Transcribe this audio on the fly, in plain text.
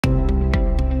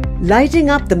Lighting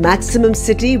up the maximum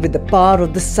city with the power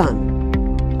of the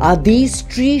sun are these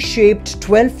tree-shaped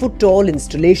 12-foot tall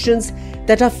installations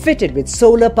that are fitted with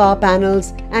solar power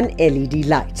panels and LED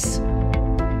lights.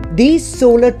 These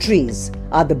solar trees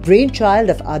are the brainchild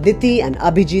of Aditi and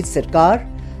Abhijeet Sircar,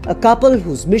 a couple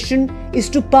whose mission is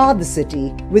to power the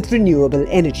city with renewable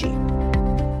energy.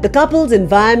 The couple's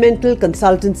environmental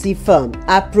consultancy firm,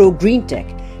 Apro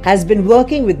GreenTech, has been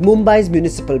working with Mumbai's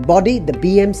municipal body, the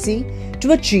BMC,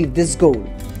 to achieve this goal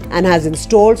and has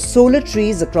installed solar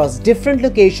trees across different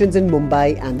locations in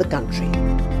Mumbai and the country.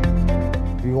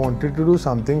 We wanted to do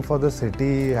something for the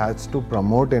city, has to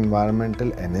promote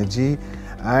environmental energy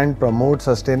and promote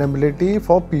sustainability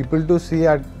for people to see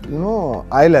at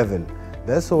eye level.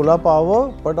 There's solar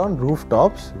power, but on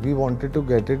rooftops. We wanted to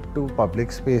get it to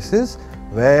public spaces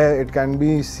where it can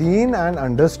be seen and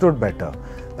understood better.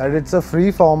 That it's a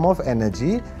free form of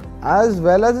energy as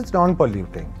well as it's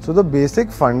non-polluting. So the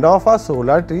basic fund of our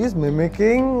solar tree is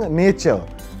mimicking nature.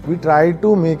 We try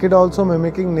to make it also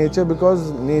mimicking nature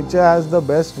because nature has the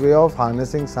best way of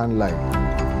harnessing sunlight.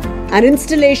 An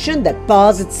installation that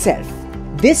powers itself,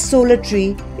 this solar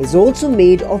tree is also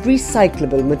made of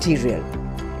recyclable material.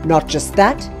 Not just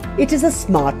that, it is a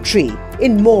smart tree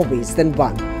in more ways than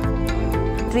one.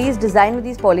 The tree is designed with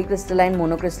these polycrystalline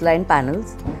monocrystalline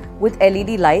panels with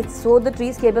LED lights, so the tree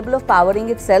is capable of powering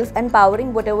itself and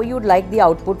powering whatever you'd like the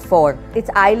output for. It's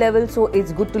eye level, so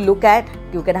it's good to look at.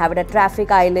 You can have it at traffic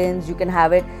islands, you can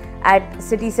have it at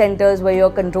city centers where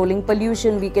you're controlling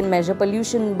pollution. We can measure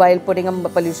pollution while putting a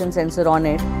pollution sensor on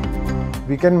it.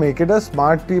 We can make it a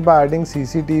smart tree by adding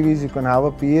CCTVs, you can have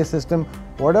a PA system,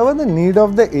 whatever the need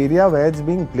of the area where it's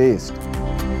being placed.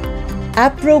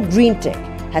 Apro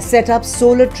GreenTech has set up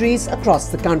solar trees across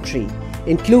the country,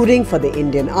 including for the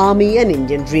Indian Army and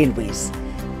Indian Railways.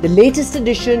 The latest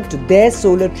addition to their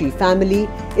solar tree family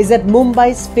is at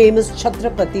Mumbai's famous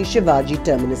Chhatrapati Shivaji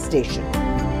Terminus station.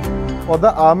 For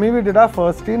the Army, we did our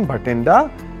first tree in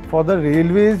Bhatinda. For the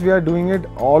railways, we are doing it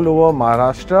all over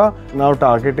Maharashtra, now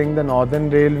targeting the Northern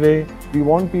Railway. We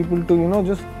want people to,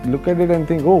 just look at it and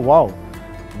think, oh wow,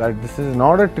 that this is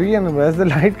not a tree and where's the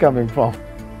light coming from?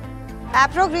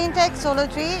 Apro GreenTech Solar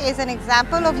Tree is an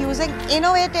example of using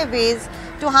innovative ways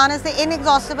to harness the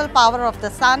inexhaustible power of the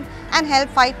sun and help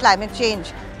fight climate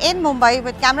change. In Mumbai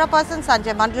with camera person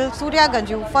Sanjay Mandal, Surya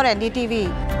Ganju for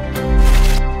NDTV.